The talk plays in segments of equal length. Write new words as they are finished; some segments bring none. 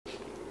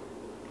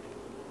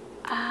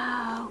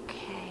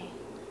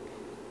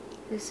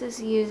This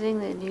is using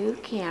the new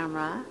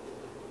camera,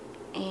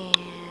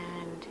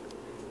 and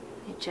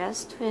I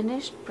just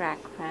finished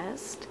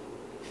breakfast,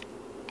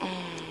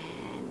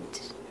 and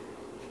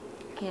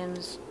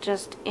Kim's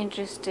just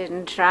interested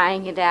in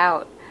trying it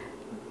out,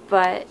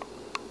 but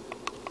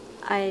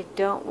I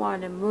don't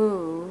want to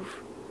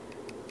move,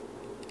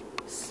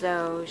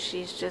 so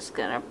she's just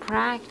gonna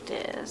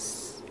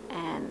practice.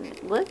 And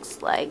it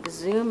looks like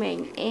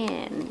zooming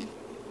in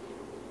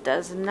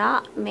does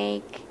not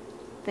make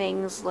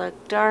things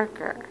look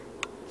darker.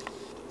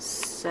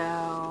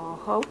 So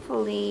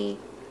hopefully,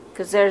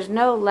 because there's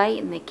no light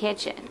in the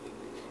kitchen,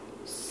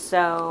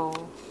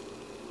 so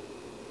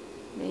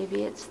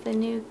maybe it's the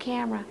new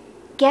camera.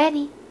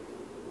 Getty!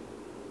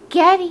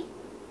 Getty!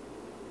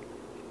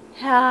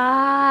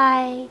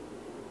 Hi!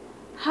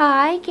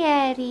 Hi,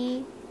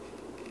 Getty!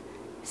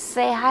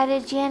 Say hi to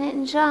Janet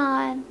and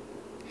John.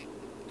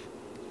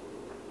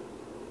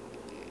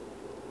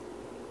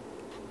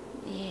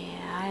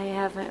 Yeah, I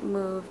haven't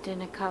moved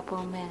in a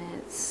couple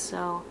minutes,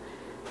 so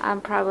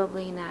I'm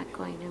probably not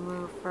going to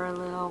move for a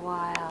little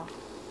while.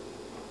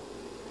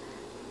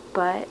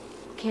 But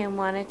Kim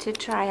wanted to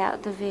try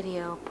out the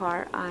video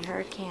part on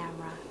her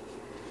camera.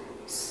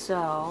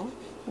 So,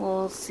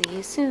 we'll see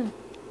you soon.